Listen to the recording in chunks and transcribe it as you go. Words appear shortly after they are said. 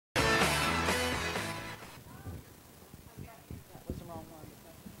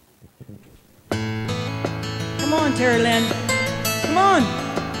on, Terry Lynn. Come on.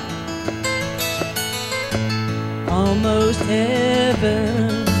 Almost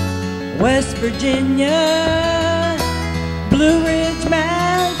heaven, West Virginia, Blue Ridge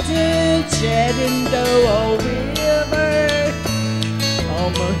Mountain, Shenandoah River.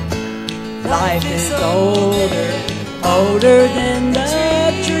 Almost life is older, older than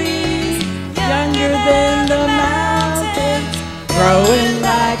the trees, younger than the mountains, growing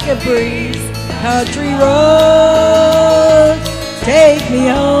like a breeze. Country roads take me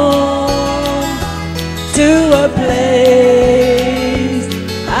home to a place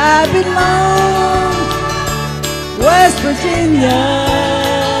I belong. West Virginia,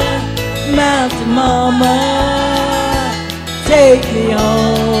 Mountain Mama, take me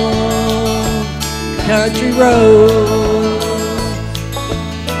home. Country roads,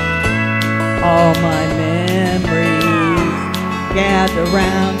 all my memories gather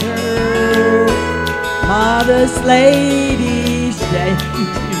round her. Modest lady, shady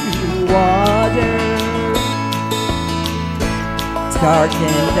water, dark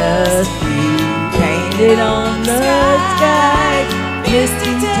and dusty, painted on the sky,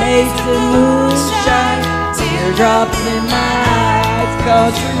 misty taste of moonshine, teardrops in my eyes.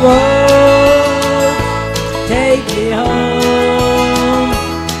 Country road, take me home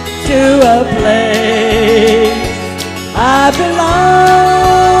to a place I belong.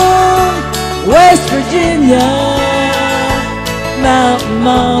 West Virginia, Mountain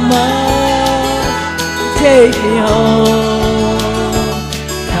Mama, take me home.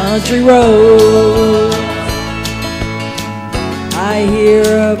 Country road, I hear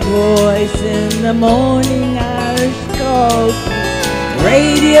a voice in the morning, Irish calls.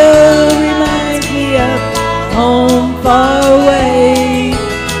 Radio reminds me of home far away.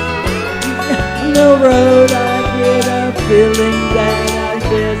 On the road I get a feeling that I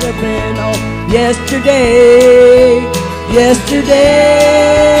should have been home yesterday,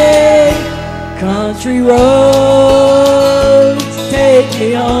 yesterday. Country roads take me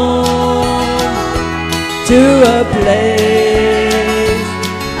home to a place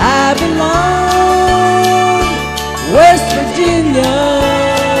I belong. West Virginia,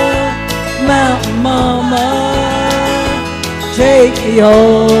 Mountain Mama, take me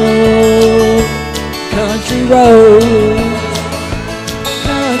home. Country roads,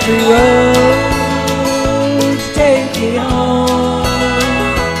 country roads, take me home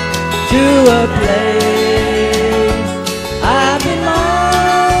to a place I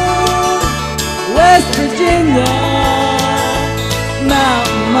belong. West Virginia,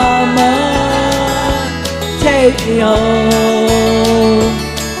 Mountain Mama, take me home.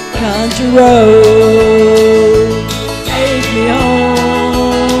 Country road, take me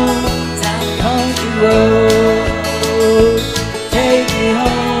home. Country road, take me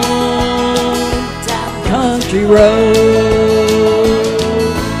home. Country road.